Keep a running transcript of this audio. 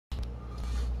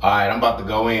Alright, I'm about to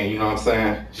go in, you know what I'm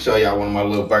saying? Show y'all one of my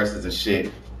little verses and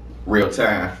shit. Real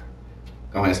time.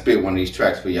 Go ahead and spit one of these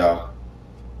tracks for y'all.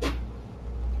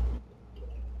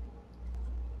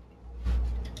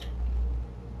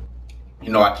 You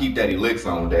know, I keep that licks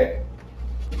on that.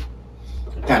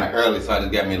 Kinda early, so I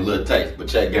just got me a little taste, but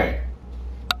check game.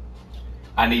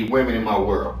 I need women in my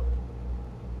world.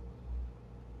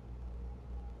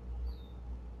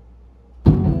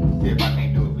 See if I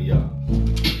can't do it for y'all.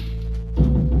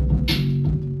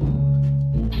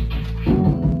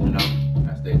 You know,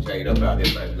 I stay shade up out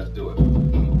here, baby. Let's do it.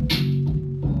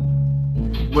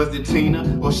 Was it Tina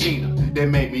or Sheena that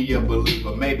made me a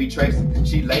believer? Maybe Tracy,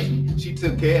 she laced me. She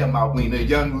took care of my wiener.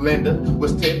 Young Linda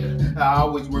was tender. I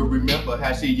always will remember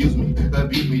how she used me,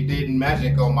 abused me, did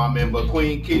magic on my member.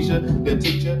 Queen Keisha, the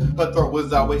teacher, her throat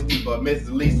was always deeper. Miss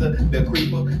Lisa, the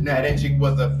creeper, now that chick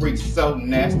was a freak, so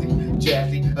nasty,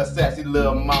 jazzy, a sassy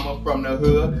little mama from the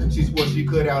hood. She swore she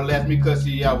could outlast me cause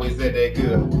she always said that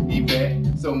good.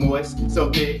 Yvette, so moist,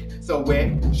 so thick, so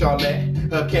wet. Charlotte,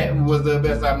 her cat was the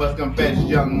best, I must confess.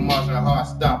 Young Marsha,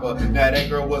 Heartstopper, now that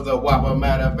girl was a whopper.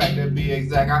 Matter of fact, to be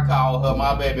exact, I call her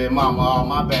my baby mama, all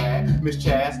my bad. Miss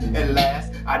Chaz, at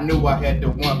last, I knew I had the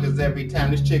one, cause every time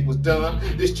this chick was done,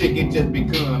 this chick had just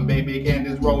begun. Baby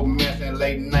Candace, romancing,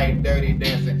 late night, dirty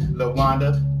dancing.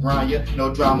 LaWanda, Rania,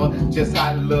 no drama, just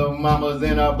hot little mamas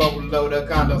in a boatload of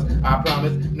condoms. I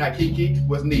promise, now Kiki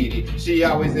was needy, she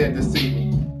always had to see me.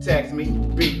 Text me,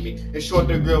 beat me. In short,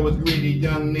 the girl was greedy.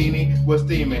 Young Nene was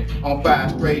steaming on fire,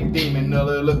 straight demon.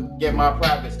 Another look at my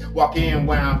privates. Walk in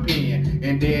where I'm peeing.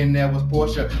 And then there was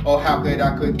Portia. Oh, how could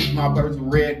I keep my first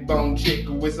red bone chick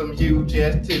with some huge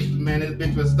ass tits? Man, this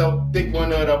bitch was so thick.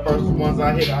 One of the first ones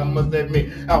I hit, I must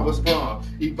admit, I was sprung.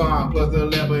 Yvonne plus the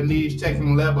Lebanese check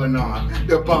from Lebanon.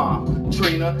 The bomb,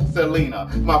 Trina, Selena,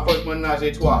 my first menage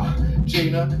a trois.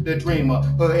 Gina, the dreamer,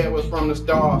 her hair was from the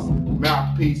stars.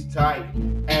 Mouthpiece tight,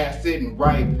 ass sitting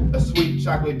right. A sweet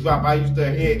chocolate drop I used to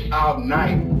hit all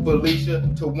night. Felicia,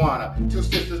 Tawana, two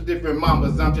sisters, different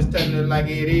mamas. I'm just telling it like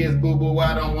it is, boo boo.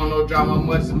 I don't want no drama,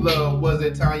 much love. Was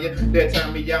it Tanya that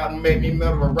turned me out and made me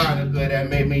Veronica that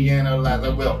made me analyze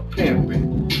her? Well,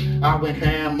 pimpin'. I went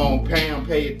ham on Pam,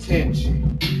 pay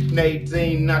attention.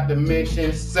 Nadine, not to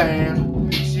mention Sam.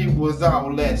 She was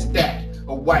all that stack.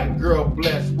 A white girl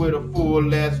blessed with a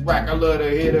full ass rack. I love to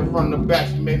hit her from the back.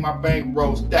 She made my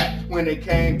bankroll stack. When it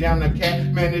came down the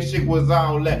cat, man, this shit was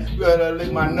all that. Better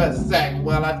lick my nutsack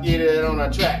while I get it on the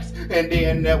tracks. And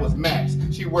then there was Max.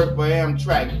 She worked for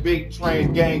Amtrak, big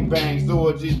trains, gang bangs,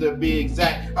 orgies to be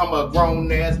exact. I'm a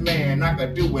grown ass man, I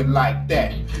could do it like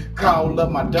that. Call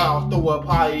up my dogs, throw a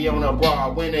party on a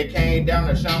bra. When it came down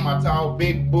to shine my tall,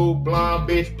 big boob, blonde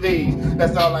bitch, please.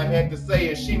 That's all I had to say,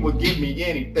 and she would give me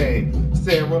anything.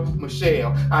 Sarah,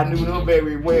 Michelle, I knew them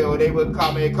very well. They would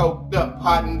call me coked up,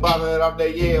 hot and bothered off their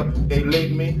yell. They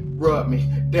licked me, rubbed me,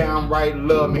 downright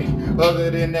love me.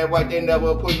 Other than that, white, they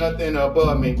never put nothing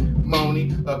above me.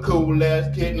 Moni, a cool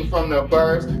ass kitten from the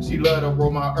birds. She loved to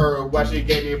roll my herb while she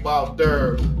gave me boss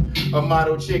dirt. A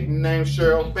model chick named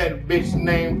Cheryl, fat bitch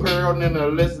named Pearl, and then the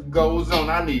list goes on.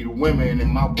 I need women in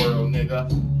my world, nigga.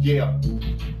 Yeah.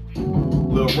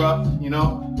 Little rough, you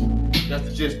know. That's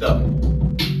the gist of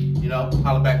it. You know,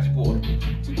 holla back to boy.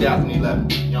 2011,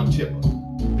 Young Chipper,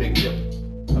 Big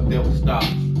Dipper, up there with the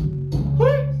stars.